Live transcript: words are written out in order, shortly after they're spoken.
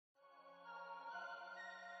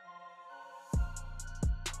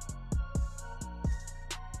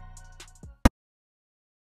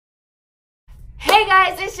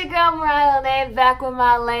Guys, it's your girl MariahLenee back with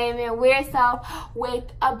my lame and weird self with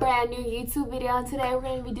a brand new YouTube video. And today we're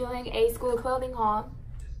going to be doing a school clothing haul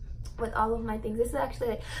with all of my things. This is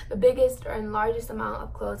actually the biggest and largest amount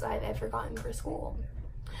of clothes I've ever gotten for school.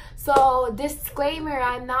 So disclaimer,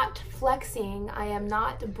 I'm not flexing, I am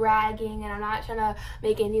not bragging, and I'm not trying to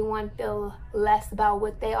make anyone feel less about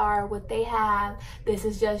what they are, what they have. This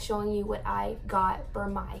is just showing you what I got for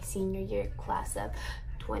my senior year class of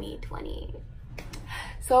 2020.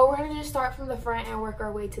 So we're gonna just start from the front and work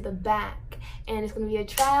our way to the back, and it's gonna be a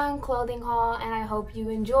try on clothing haul, and I hope you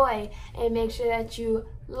enjoy. And make sure that you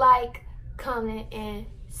like, comment, and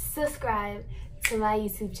subscribe to my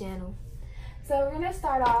YouTube channel. So we're gonna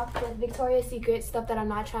start off with Victoria's Secret stuff that I'm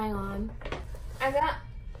not trying on. I got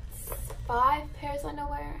 5 pairs of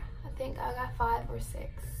underwear. I think I got 5 or 6.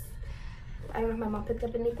 I don't know if my mom picked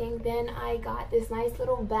up anything. Then I got this nice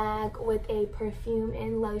little bag with a perfume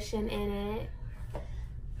and lotion in it.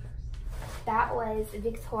 That was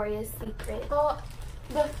Victoria's Secret. So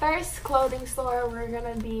the first clothing store we're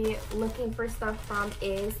gonna be looking for stuff from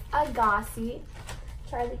is Agassi.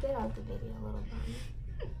 Try to get out the video a little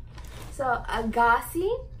bit. So Agassi,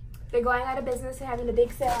 they're going out of business. They're having a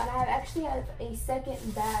big sale, and I actually have a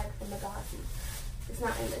second bag from Agassi. It's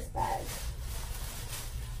not in this bag.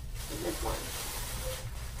 In this one.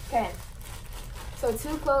 Okay. So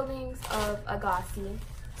 2 clothings of Agassi.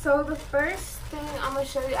 So the first thing I'm gonna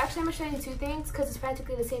show you, actually I'm gonna show you 2 things because it's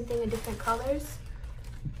practically the same thing in different colors.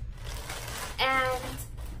 And,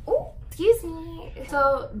 oh, excuse me.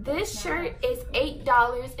 So this shirt is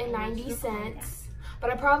 $8.90, but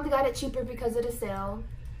I probably got it cheaper because of the sale.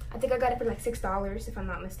 I think I got it for like $6 if I'm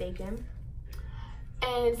not mistaken.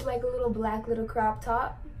 And it's like a little black little crop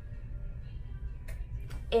top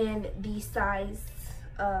in the size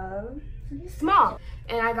of small.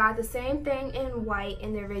 And I got the same thing in white,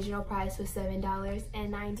 and the original price was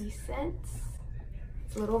 $7.90.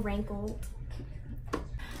 It's a little wrinkled.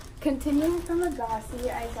 Continuing from Agassi,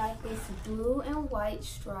 I got this blue and white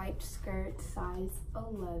striped skirt, size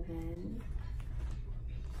 11.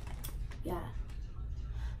 Yeah,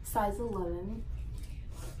 size 11.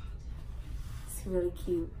 It's really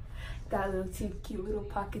cute. Got little 2 cute little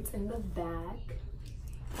pockets in the back.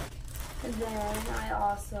 And then I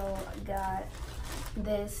also got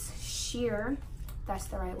this sheer, that's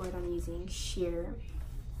the right word I'm using, sheer,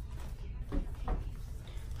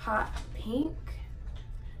 hot pink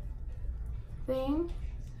thing,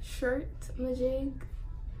 shirt, majig.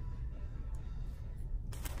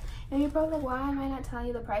 And you're probably like, why am I not telling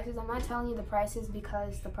you the prices? I'm not telling you the prices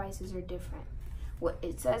because the prices are different. What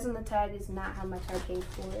it says on the tag is not how much I paid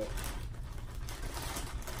for it.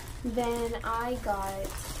 Then I got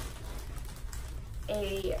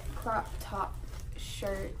a crop top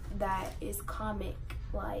shirt that is comic,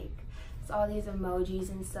 like it's all these emojis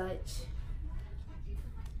and such,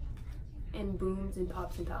 and booms and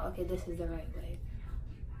pops and pops. Okay, this is the right way.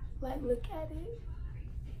 Like, look at it.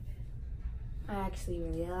 I actually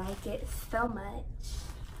really like it so much.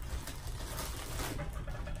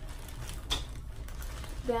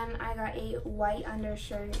 Then I got a white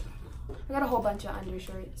undershirt. I got a whole bunch of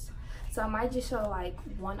undershirts, so I might just show like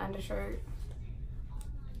one undershirt,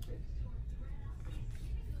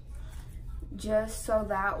 just so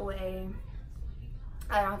that way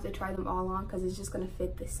I don't have to try them all on, because it's just gonna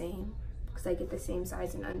fit the same, because I get the same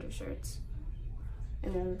size in undershirts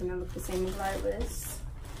and they're gonna look the same regardless.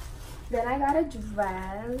 Then I got a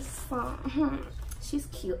dress. She's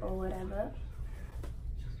cute or whatever.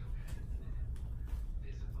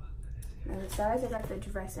 And the size I got the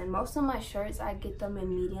dress in. Most of my shirts I get them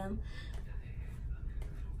in medium,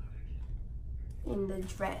 and the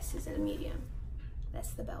dress is in medium.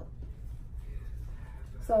 That's the belt.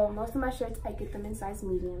 So most of my shirts, I get them in size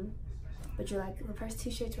medium. But you're like, the first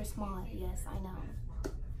 2 shirts were small. Yes, I know.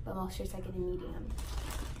 But most shirts I get in medium.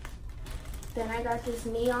 Then I got this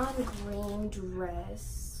neon green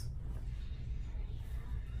dress.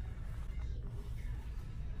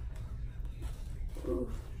 Ooh.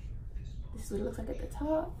 This is what it looks like at the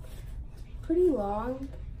top. Pretty long.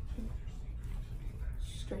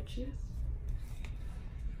 Stretchy.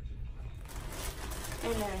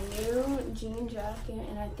 And a new jean jacket,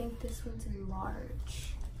 and I think this one's in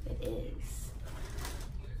large. It is.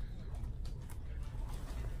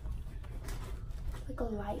 Like a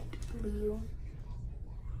light blue.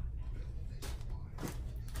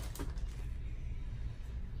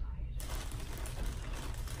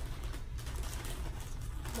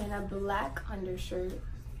 And a black undershirt.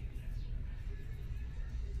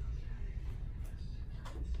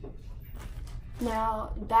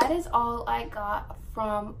 Now, that is all I got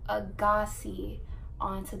from Agassi.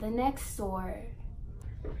 On to the next store.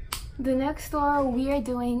 The next store we are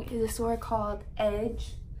doing is a store called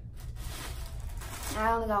Edge.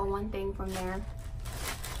 I only got one thing from there,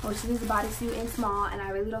 which is a bodysuit in small, and I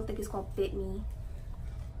really don't think it's gonna fit me.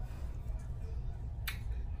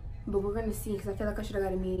 But we're gonna see, because I feel like I should have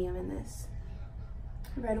got a medium in this.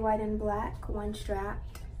 Red, white, and black, one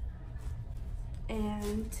strapped.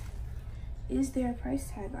 And is there a price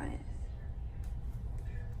tag on it?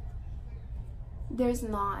 There's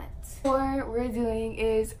not. What we're doing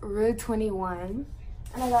is Rue 21.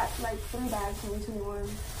 And I got like 3 bags from Rue 21.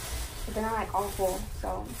 But they're not like awful,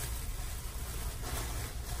 so.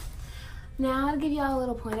 Now I'll give y'all a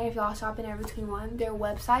little pointer if y'all shopping at Rue 21. Their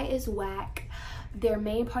website is whack. Their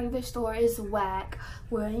main part of their store is whack.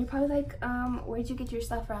 Well, you're probably like, where'd you get your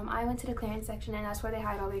stuff from? I went to the clearance section and that's where they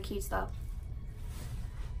hide all their cute stuff.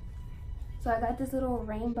 So I got this little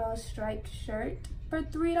rainbow striped shirt for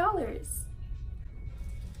 $3.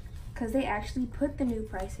 Because they actually put the new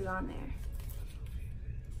prices on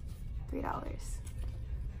there. $3.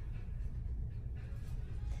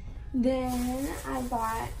 Then I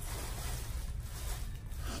bought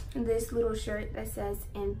this little shirt that says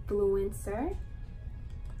influencer,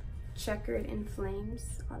 checkered in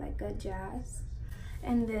flames, all that good jazz.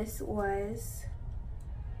 And this was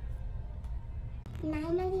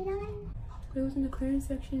 $9.99. It was in the clearance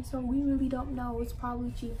section, so we really don't know. It's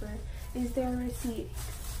probably cheaper. Is there a receipt?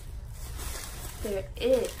 There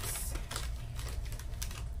is.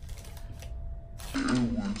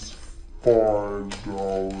 It was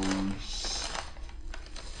 $5.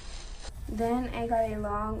 Then I got a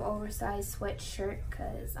long oversized sweatshirt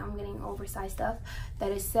because I'm getting oversized stuff.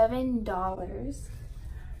 That is $7.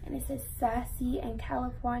 And it says Sassy in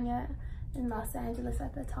California and Los Angeles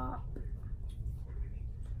at the top.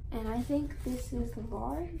 And I think this is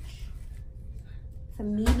large. It's a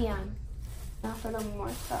medium. Now for the more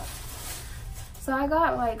stuff. So I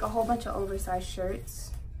got like a whole bunch of oversized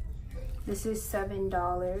shirts. This is $7.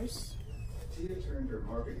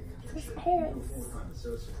 This Paris.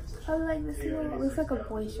 I like this little, it looks like a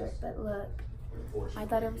boy shirt, but look. I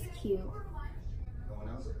thought it was cute.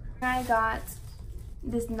 I got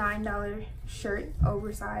this $9 shirt,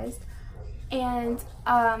 oversized. And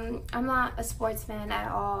I'm not a sports fan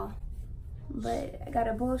at all, but I got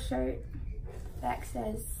a bull shirt. Back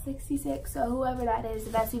says 66, so whoever that is,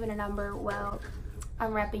 if that's even a number, well,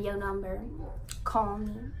 I'm repping your number. Call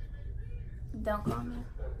me. Don't call me.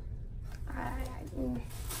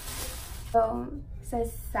 So it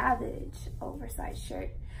says Savage oversized shirt,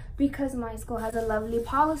 because my school has a lovely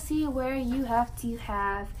policy where you have to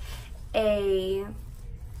have a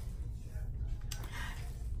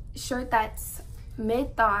shirt that's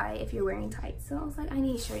mid-thigh if you're wearing tights. So I was like, I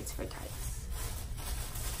need shirts for tights.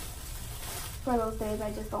 For those days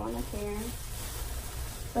I just don't want to care.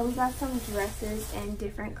 So we got some dresses in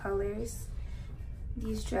different colors.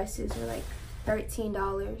 These dresses are like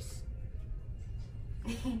 $13.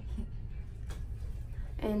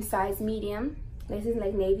 And size medium. This is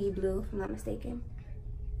like navy blue, if I'm not mistaken.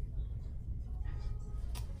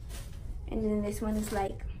 And then this one is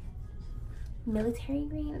like military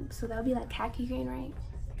green, so that would be like khaki green, right?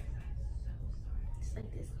 It's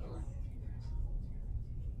like this color.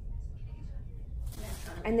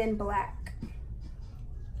 And then black.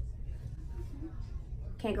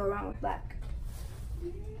 Can't go wrong with black.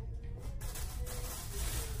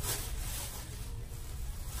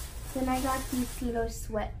 Then I got these little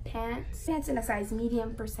sweatpants. Pants in a size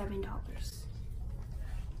medium for $7.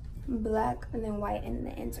 Black and then white and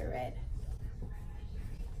the ends are red.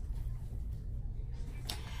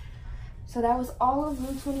 So that was all of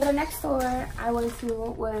Rue 20. The next store I went to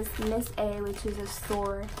was Miss A, which is a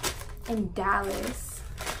store in Dallas,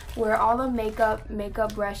 where all the makeup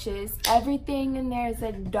brushes, everything in there is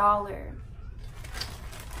 $1.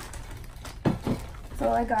 So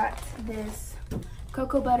I got this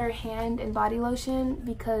cocoa butter hand and body lotion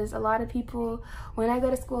because a lot of people, when I go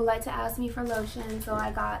to school, like to ask me for lotion. So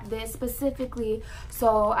I got this specifically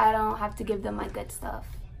so I don't have to give them my good stuff.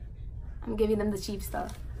 I'm giving them the cheap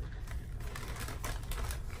stuff.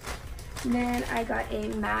 Then I got a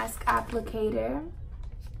mask applicator.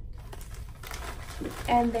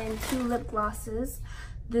 And then 2 lip glosses.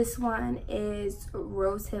 This one is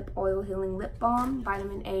Rosehip Oil Healing Lip Balm,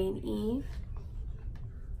 vitamin A and E.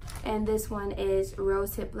 And this one is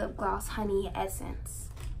Rosehip Lip Gloss Honey Essence.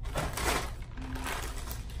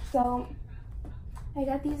 So I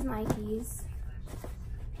got these Nikes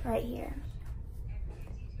right here.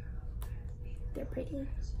 They're pretty.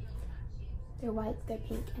 They're white, they're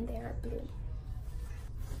pink, and they are blue.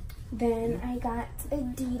 Then I got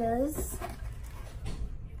Adidas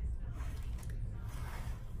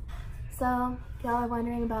So, y'all are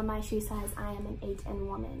wondering about my shoe size. I am an 8 in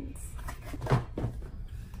women's.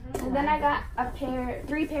 And then I got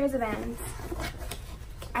 3 pairs of Vans.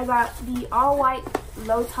 I got the all white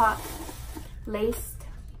low top laced.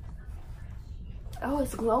 Oh,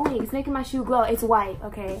 it's glowing. It's making my shoe glow. It's white,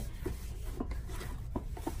 okay.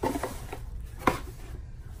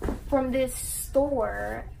 From this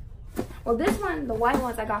store. Well, this one, the white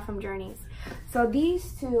ones I got from Journeys. So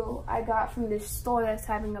these two I got from this store that's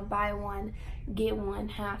having a buy one, get one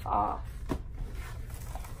half off.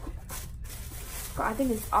 I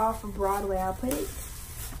think it's off of Broadway. I'll put it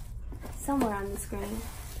somewhere on the screen.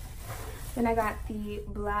 Then I got the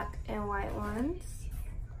black and white ones.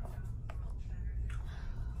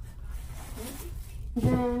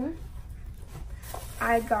 Then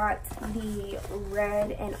I got the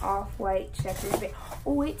red and off-white checkered.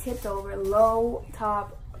 Oh, it tipped over. Low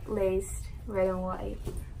top laced red and white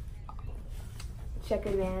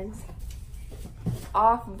checkered Vans.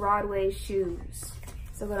 Off-Broadway shoes.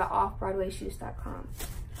 So go to offbroadwayshoes.com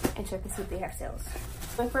and check to see if they have sales.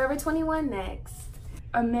 But Forever 21 next.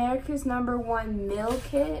 America's #1 meal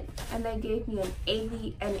kit, and they gave me an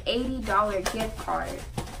 $80 gift card.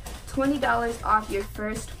 $20 off your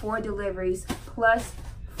first 4 deliveries plus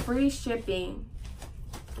free shipping.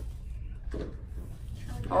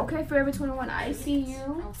 Okay, Forever 21, I see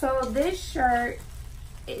you. So this shirt,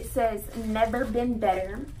 it says never been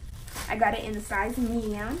better. I got it in the size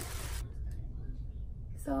medium.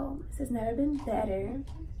 So it says never been better.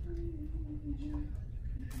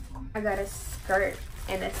 I got a skirt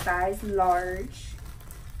in a size large.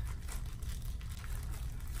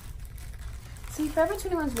 See, Forever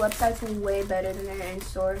 21's website's way better than their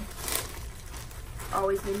in-store.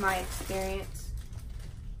 Always been my experience.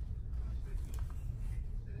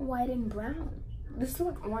 White and brown. This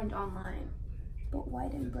looks orange online, but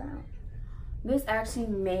white and brown. This actually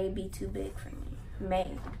may be too big for me.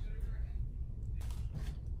 May.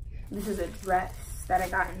 This is a dress that I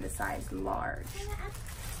got in the size large.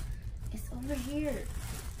 It's over here.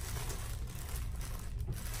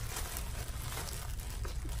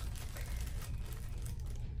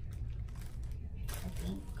 I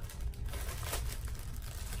think.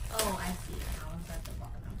 Oh, I see it now. It's at the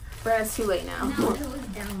bottom. But it's too late now. No, it was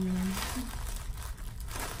down there.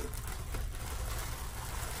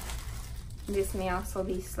 This may also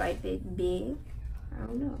be slightly big. I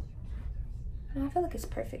don't know. I feel like it's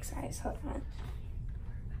perfect size. Hold on.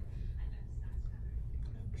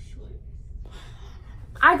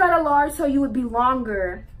 I got a large so you would be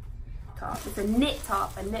longer. Top. It's a knit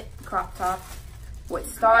top, a knit crop top with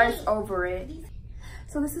stars over it.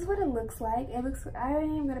 So this is what it looks like. It looks. I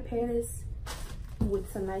am gonna pair this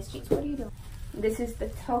with some nice jeans. What are you doing? This is the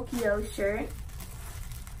Tokyo shirt.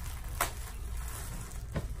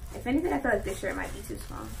 If anything, I feel like this shirt might be too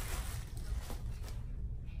small.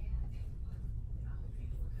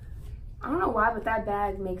 I don't know why, but that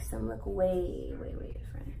bag makes them look way, way, way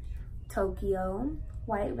different. Tokyo,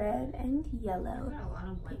 white, red, and yellow. I got a lot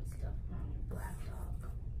of white stuff on black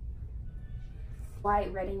top.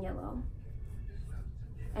 White, red, and yellow.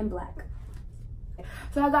 And black.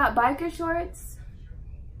 So I got biker shorts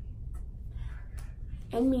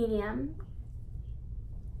in medium.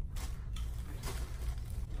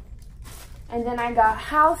 And then I got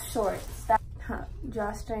house shorts.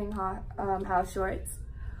 Drawstring house shorts.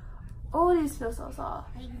 Oh, these feel so soft.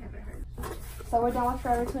 So we're done with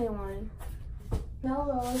Forever 21.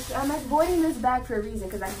 Melrose. I'm avoiding this bag for a reason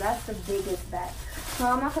because that's the biggest bag. So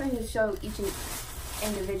I'm not going to just show each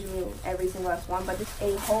individually every single one, but just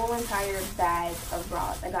a whole entire bag of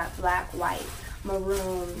bras. I got black, white,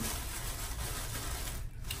 maroon,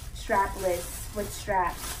 strapless, with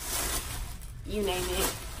straps, you name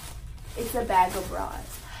it. It's a bag of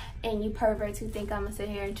bras. And you perverts who think I'm gonna sit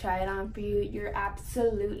here and try it on for you, you're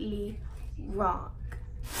absolutely wrong.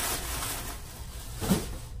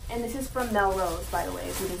 And this is from Melrose, by the way,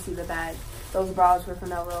 if you didn't see the bag. Those bras were from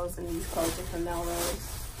Melrose and these clothes are from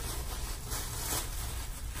Melrose.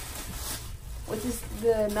 Which is,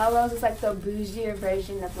 the Melrose is like the bougier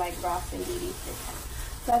version of like Ross and Beauty.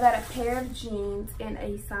 So I got a pair of jeans in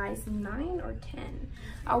a size 9 or 10.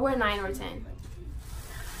 I'll wear 9 or 10.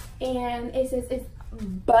 And it says it's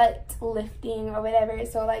butt lifting or whatever.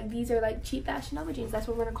 So like these are like cheap Fashion Nova jeans. That's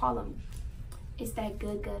what we're gonna call them. It's that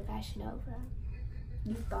good Fashion Nova.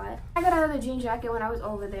 You thought. I got another jean jacket when I was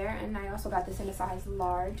over there, and I also got this in a size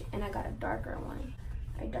large, and I got a darker one,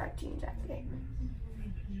 a dark jean jacket.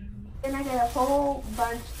 Then I got a whole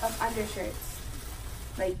bunch of undershirts,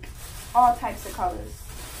 like all types of colors.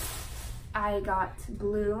 I got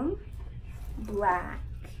blue, black,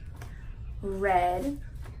 red,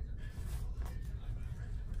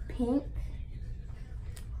 pink,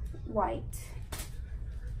 white,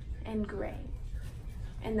 and gray.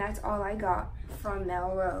 And that's all I got from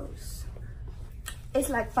Melrose. It's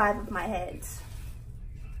like 5 of my heads.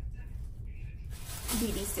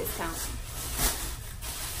 BB's discount.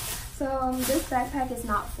 So this backpack is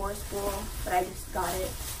not for school, but I just got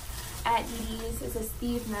it at DD's. It's a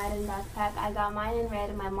Steve Madden backpack. I got mine in red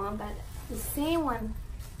and my mom got the same one,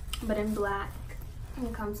 but in black. And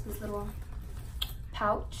it comes with this little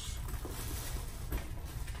pouch.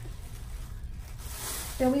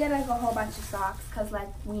 Then we got like a whole bunch of socks, cause like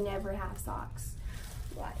we never have socks,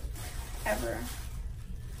 like ever.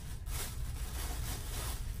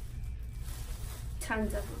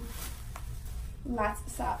 Tons of them. Lots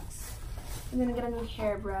of socks. I'm gonna get a new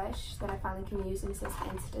hairbrush that I finally can use, and it says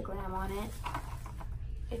Instagram on it.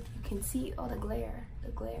 If you can see, oh, the glare.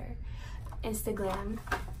 Instagram.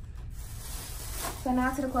 So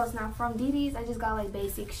now to the clothes. Now from DD's, I just got like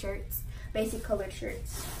basic shirts, basic colored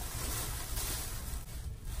shirts.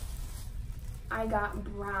 I got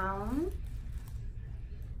brown.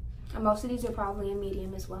 And most of these are probably a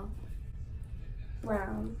medium as well.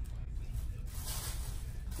 Brown.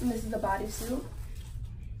 And this is the bodysuit.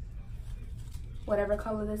 Whatever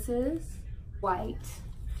color this is. White.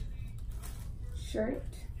 Shirt.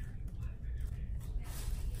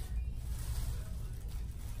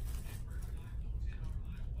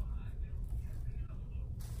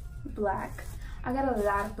 Black. I got a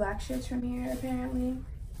lot of black shirts from here apparently.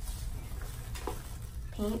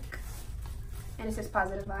 Pink. And it says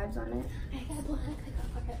positive vibes on it. I got black.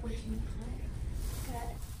 I forgot what you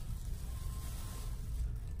got.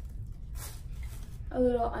 A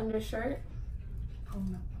little undershirt. Oh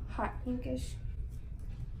no. Hot pinkish.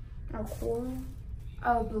 Or coral.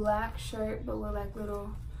 A black shirt but with like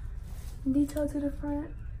little detail to the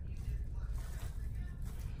front.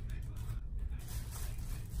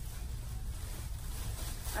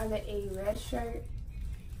 I got a red shirt.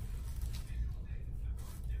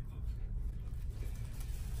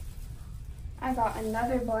 I got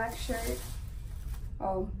another black shirt.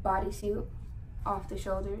 Oh, bodysuit. Off the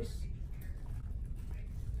shoulders.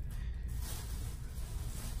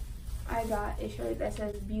 I got a shirt that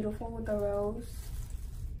says beautiful with a rose.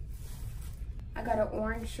 I got an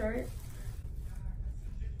orange shirt.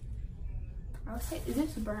 I would say, is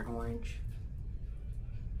this burnt orange?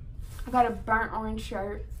 I got a burnt orange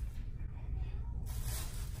shirt.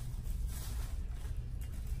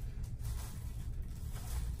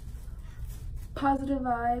 Positive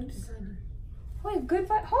vibes. Wait, good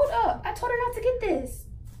vibe. Hold up. I told her not to get this.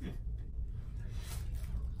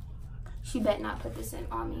 She bet not put this in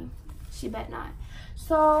on me. She bet not.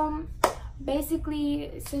 So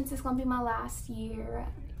basically, since it's gonna be my last year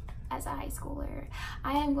as a high schooler,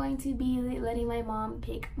 I am going to be letting my mom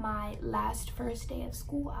pick my last first day of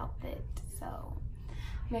school outfit. So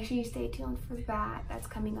make sure you stay tuned for that. That's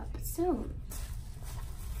coming up soon.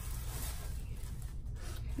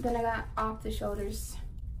 Then I got off the shoulders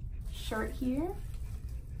shirt here,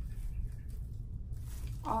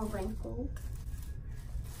 all wrinkled.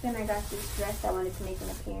 Then I got this dress that wanted to make an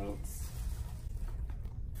appearance.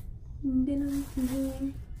 Denim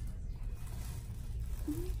jeans.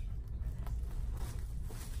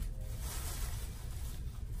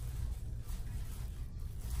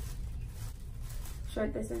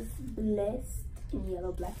 Shirt that says blessed in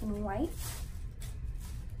yellow, black, and white.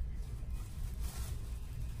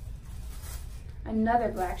 Another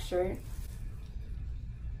black shirt.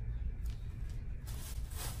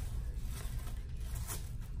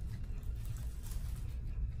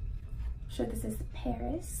 Shirt that says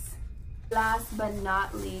Paris. Last but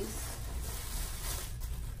not least,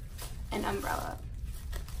 an umbrella.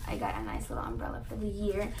 I got a nice little umbrella for the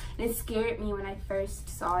year. And it scared me when I first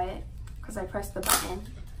saw it because I pressed the button.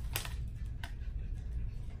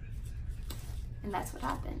 And that's what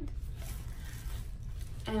happened.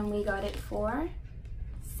 And we got it for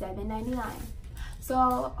 $7.99.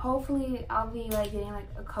 So hopefully I'll be like getting like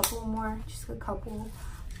a couple more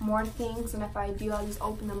things, and if I do, I'll just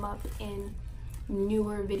open them up in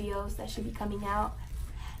newer videos that should be coming out.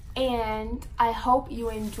 And I hope you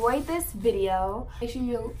enjoyed this video. Make sure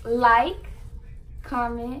you like,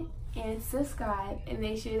 comment, and subscribe, and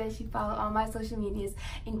make sure that you follow all my social medias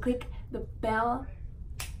and click the bell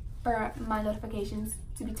for my notifications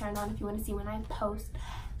to be turned on if you want to see when I post,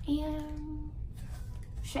 and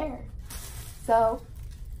share. So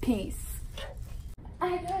peace.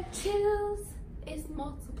 I got chills, it's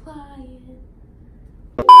multiplying.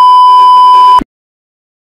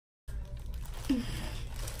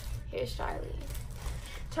 Here's Charlie.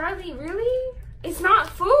 Charlie, really? It's not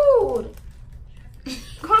food.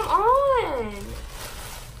 Come on.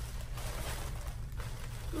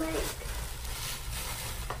 Like,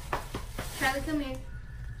 Charlie, come here.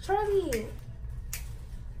 Charlie.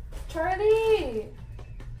 Charlie.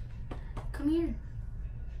 Come here.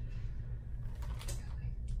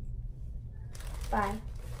 Bye.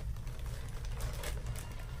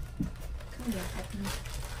 Come here, Peppy.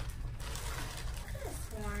 I could have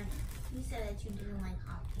sworn you said that you didn't like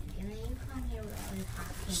hot pink, and then you come here with all this hot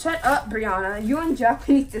pink. Shut up, Brianna. You and Jeff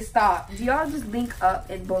need to stop. Do y'all just link up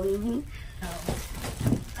and bully me? No.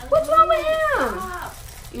 What's wrong with him? Stop.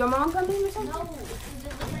 Your mom coming or something? No, it's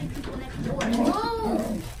just looking at people next door.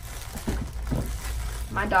 Whoa.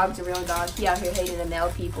 My dog's a real dog. He out here hating the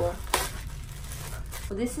male people.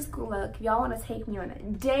 Well, this is cool. Look, if y'all want to take me on a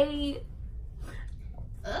date,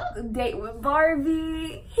 date with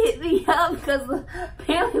Barbie, hit me up because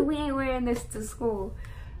apparently we ain't wearing this to school.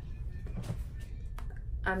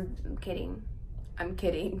 I'm kidding. I'm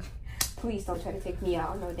kidding. Please don't try to take me out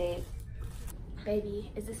on no date.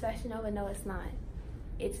 Baby, is this Fashion Nova? No, it's not.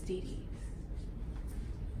 It's Dee Dee's.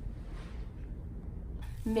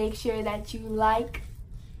 Make sure that you like.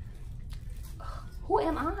 Who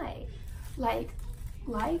am I? Like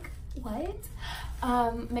what?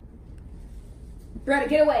 Brother,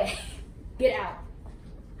 get away. Get out.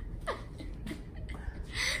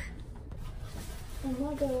 Oh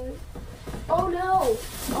my god. Oh no.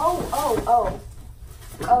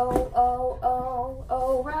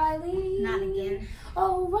 Oh, Riley. Not again.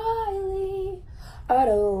 Oh, Riley.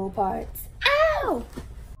 Auto parts.